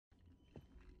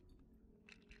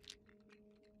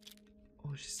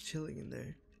Oh, she's chilling in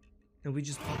there. And we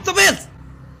just popped the bed!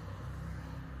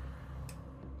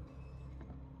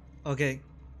 Okay.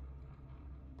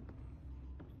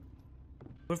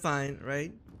 We're fine,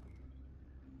 right?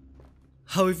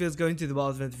 How it feels going to the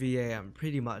bathroom at 3 a.m.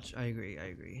 Pretty much. I agree.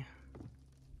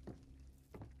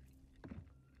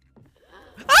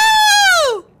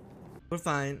 Oh! We're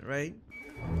fine, right?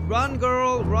 Run,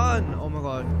 girl, run! Oh my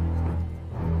god.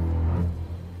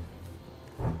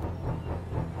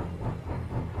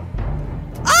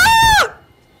 Ah!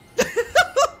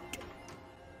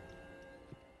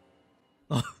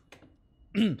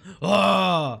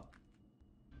 Oh.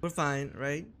 We're fine,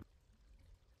 right?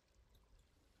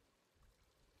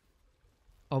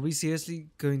 Are we seriously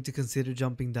going to consider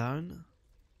jumping down?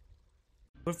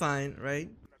 We're fine, right?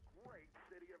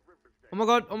 Oh my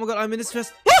god, I'm in a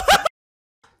stress.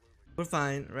 We're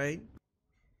fine, right?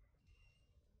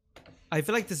 I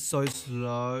feel like this is so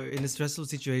slow in a stressful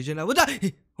situation. I would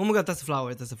die. Oh my god, that's a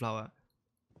flower. That's a flower.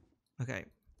 Okay.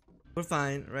 We're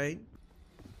fine, right?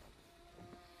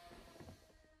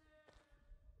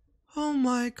 Oh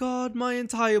my god, my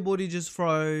entire body just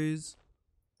froze.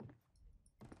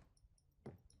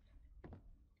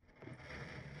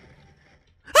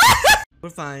 We're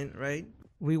fine, right?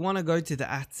 We want to go to the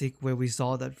attic where we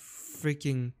saw that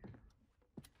freaking...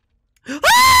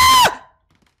 Ah!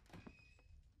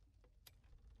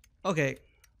 Okay.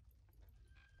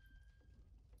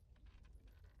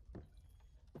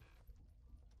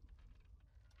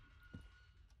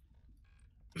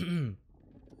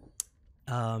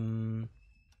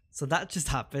 So that just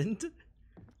happened.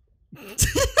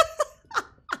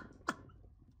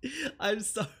 I'm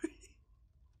sorry.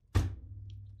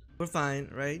 We're fine,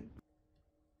 right?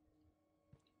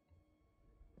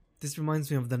 This reminds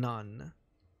me of the nun.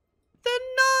 The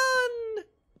nun!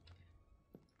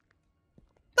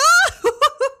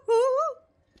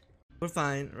 We're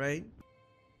fine, right?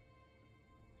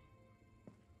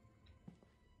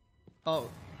 Oh.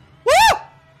 Woo!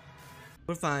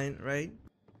 We're fine, right?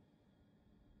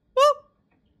 Woo!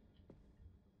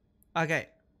 Okay.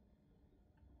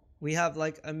 We have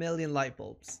like a million light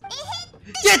bulbs.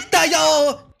 Get that,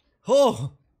 yo!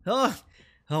 Oh!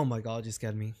 Oh my god, you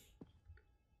scared me.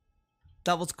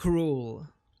 That was cruel.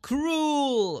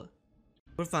 Cruel!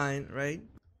 We're fine, right?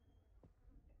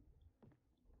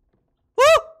 Woo!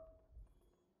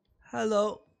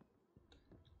 Hello.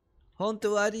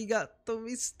 Honto arigato,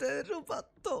 Mr.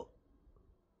 Roboto.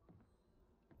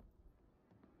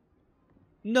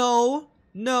 No.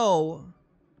 No.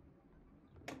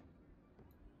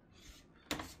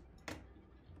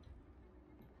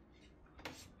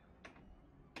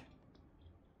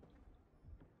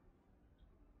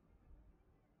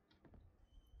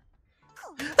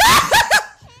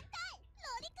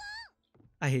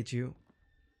 I hate you.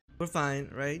 We're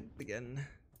fine, right? Again.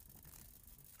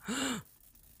 Oh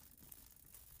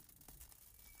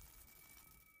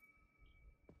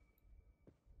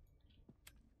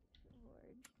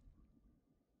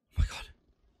my god.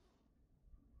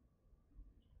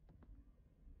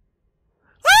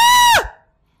 Ah!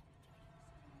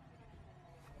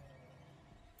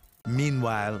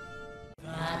 Meanwhile.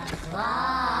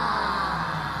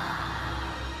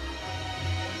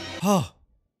 Oh.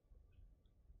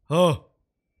 Oh.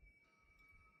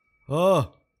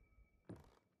 Oh.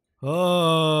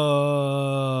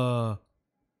 Oh.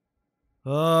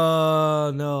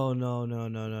 Oh. No, no, no,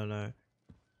 no, no, no.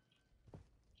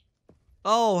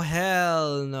 Oh,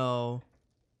 hell no.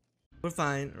 We're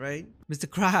fine, right? Mr.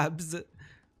 Krabs.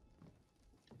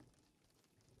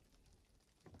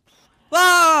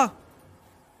 Ah!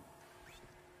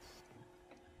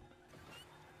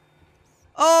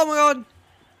 Oh my god.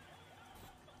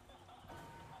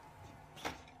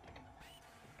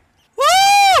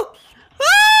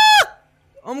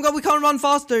 Oh my god, we can't run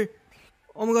faster.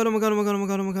 Oh my god, oh my god, oh my god, oh my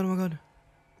god, oh my god, oh my god.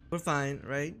 We're fine,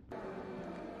 right?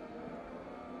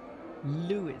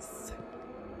 Lewis.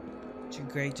 Your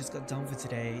grade just got done for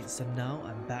today, so now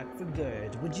I'm back for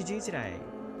good. What'd you do today?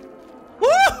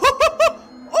 Oh!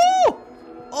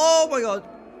 Oh my god.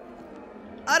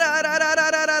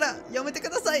 Yamete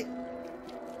kudasai.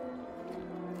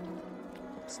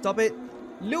 Stop it.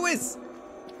 Lewis!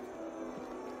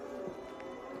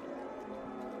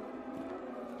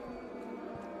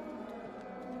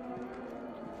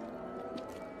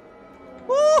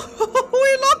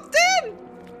 We're locked in!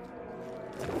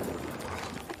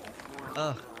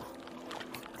 Ugh.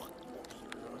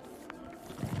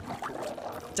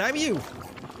 Damn you!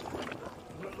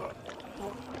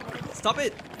 Stop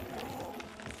it!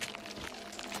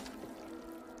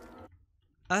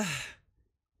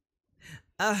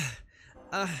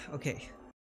 Okay.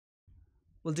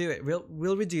 We'll do it. We'll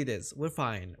redo this. We're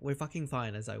fine. We're fucking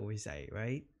fine, as I always say,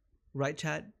 right? Right,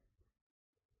 chat?